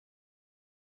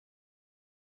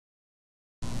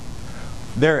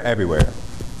They're everywhere.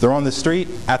 They're on the street,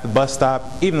 at the bus stop,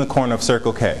 even the corner of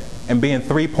Circle K. And being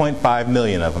 3.5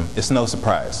 million of them, it's no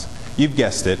surprise. You've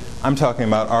guessed it, I'm talking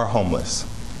about our homeless.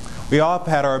 We all have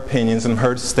had our opinions and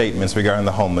heard statements regarding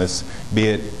the homeless, be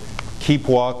it keep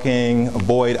walking,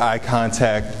 avoid eye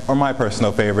contact, or my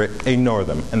personal favorite, ignore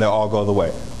them, and they'll all go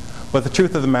away. But the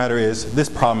truth of the matter is, this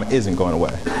problem isn't going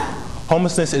away.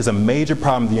 Homelessness is a major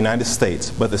problem in the United States,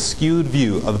 but the skewed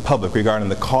view of the public regarding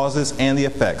the causes and the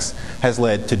effects has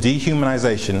led to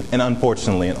dehumanization and,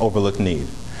 unfortunately, an overlooked need.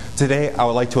 Today, I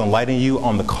would like to enlighten you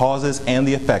on the causes and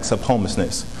the effects of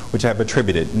homelessness, which have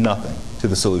attributed nothing to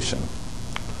the solution.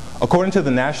 According to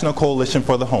the National Coalition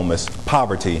for the Homeless,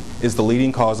 poverty is the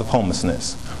leading cause of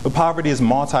homelessness. But poverty is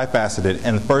multifaceted,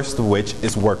 and the first of which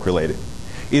is work-related.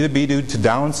 Either be due to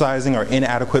downsizing or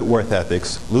inadequate work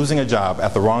ethics, losing a job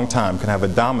at the wrong time can have a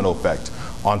domino effect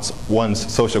on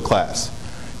one's social class.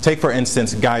 Take, for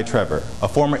instance, Guy Trevor, a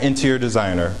former interior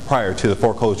designer prior to the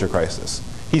foreclosure crisis.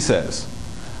 He says,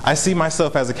 "I see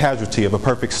myself as a casualty of a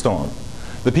perfect storm.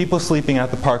 The people sleeping at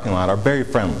the parking lot are very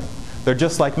friendly. They're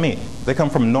just like me. They come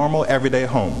from normal, everyday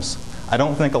homes. I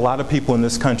don't think a lot of people in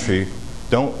this country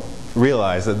don't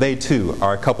realize that they too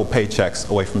are a couple paychecks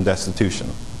away from destitution."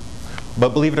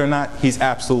 But believe it or not, he's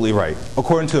absolutely right.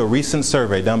 According to a recent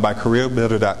survey done by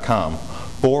CareerBuilder.com,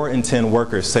 4 in 10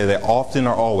 workers say they often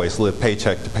or always live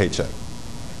paycheck to paycheck.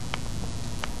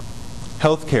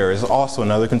 Healthcare is also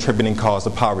another contributing cause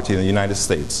of poverty in the United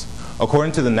States.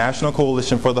 According to the National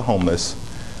Coalition for the Homeless,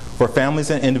 for families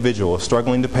and individuals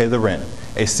struggling to pay the rent,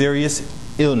 a serious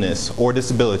illness or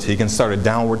disability can start a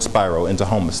downward spiral into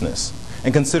homelessness.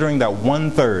 And considering that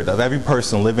 1/3 of every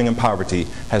person living in poverty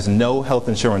has no health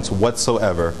insurance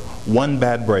whatsoever, one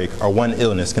bad break or one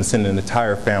illness can send an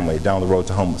entire family down the road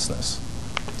to homelessness.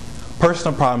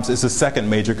 Personal problems is the second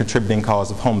major contributing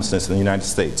cause of homelessness in the United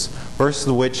States, first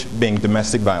of which being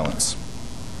domestic violence.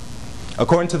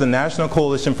 According to the National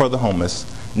Coalition for the Homeless,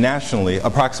 nationally,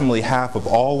 approximately half of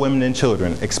all women and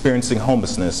children experiencing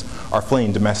homelessness are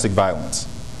fleeing domestic violence.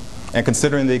 And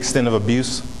considering the extent of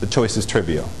abuse, the choice is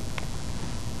trivial.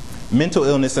 Mental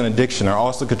illness and addiction are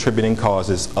also contributing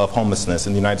causes of homelessness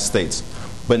in the United States,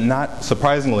 but not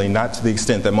surprisingly, not to the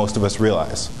extent that most of us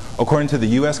realize. According to the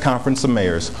U.S. Conference of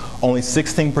Mayors, only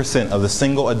 16% of the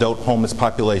single adult homeless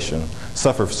population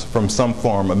suffers from some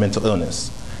form of mental illness.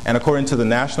 And according to the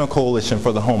National Coalition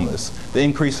for the Homeless, the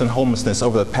increase in homelessness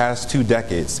over the past 2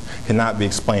 decades cannot be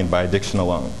explained by addiction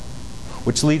alone.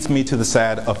 Which leads me to the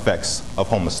sad effects of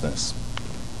homelessness.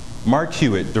 Mark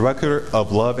Hewitt, director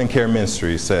of Love and Care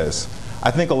Ministries, says,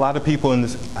 I think a lot of people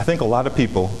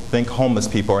think homeless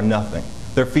people are nothing.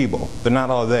 They're feeble. They're not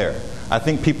all there. I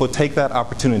think people take that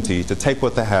opportunity to take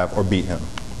what they have or beat him.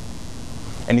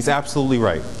 And he's absolutely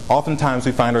right. Oftentimes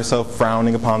we find ourselves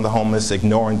frowning upon the homeless,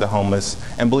 ignoring the homeless,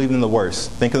 and believing the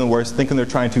worst, thinking they're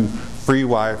trying to free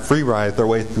ride their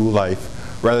way through life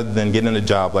rather than getting a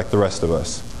job like the rest of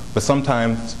us. But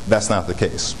sometimes that's not the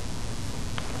case,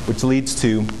 which leads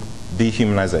to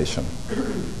dehumanization.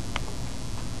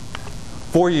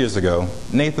 4 years ago,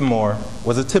 Nathan Moore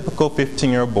was a typical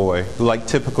 15-year-old boy who liked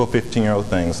typical 15-year-old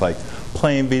things like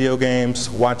playing video games,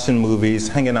 watching movies,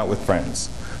 hanging out with friends.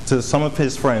 So some of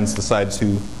his friends decided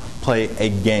to play a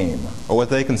game, or what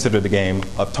they considered a game,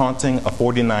 of taunting a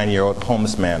 49-year-old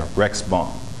homeless man, Rex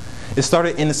Baum. It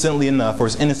started innocently enough, or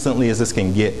as innocently as this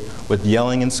can get, with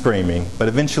yelling and screaming, but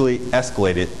eventually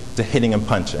escalated to hitting and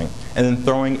punching, and then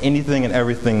throwing anything and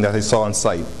everything that they saw in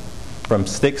sight, from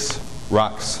sticks,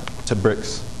 rocks, to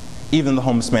bricks, even the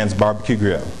homeless man's barbecue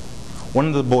grill. One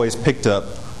of the boys picked up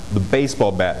the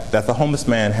baseball bat that the homeless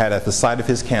man had at the side of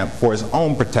his camp for his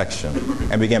own protection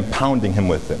and began pounding him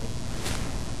with it.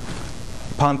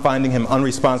 Upon finding him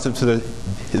unresponsive to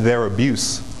their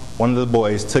abuse, one of the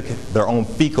boys took their own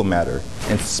fecal matter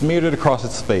and smeared it across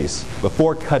his face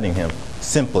before cutting him,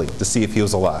 simply to see if he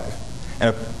was alive.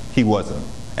 And he wasn't.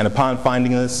 And upon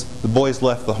finding this, the boys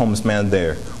left the homeless man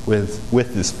there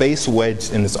with his face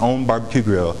wedged in his own barbecue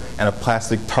grill and a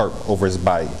plastic tarp over his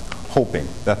body, hoping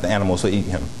that the animals would eat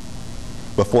him,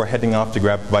 before heading off to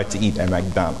grab a bite to eat at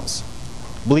McDonald's.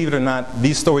 Believe it or not,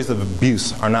 these stories of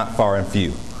abuse are not far and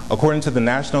few. According to the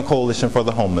National Coalition for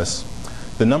the Homeless,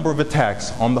 the number of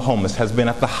attacks on the homeless has been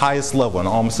at the highest level in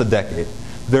almost a decade.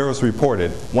 There was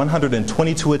reported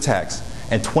 122 attacks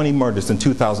and 20 murders in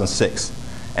 2006.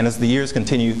 And as the years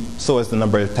continue, so has the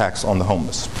number of attacks on the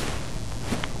homeless.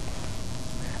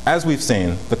 As we've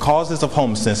seen, the causes of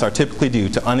homelessness are typically due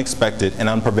to unexpected and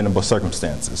unpreventable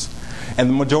circumstances. And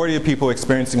the majority of people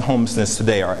experiencing homelessness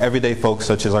today are everyday folks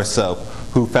such as ourselves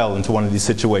who fell into one of these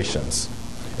situations.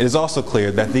 It is also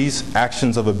clear that these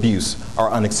actions of abuse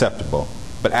are unacceptable.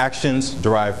 but actions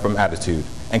derive from attitude,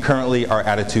 and currently our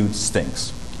attitude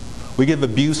stinks. We give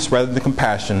abuse rather than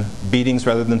compassion, beatings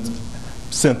rather than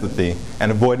sympathy,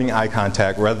 and avoiding eye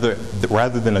contact rather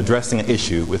than addressing an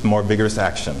issue with more vigorous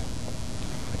action.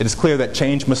 It is clear that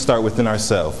change must start within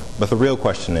ourselves, but the real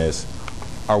question is,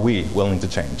 are we willing to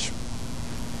change?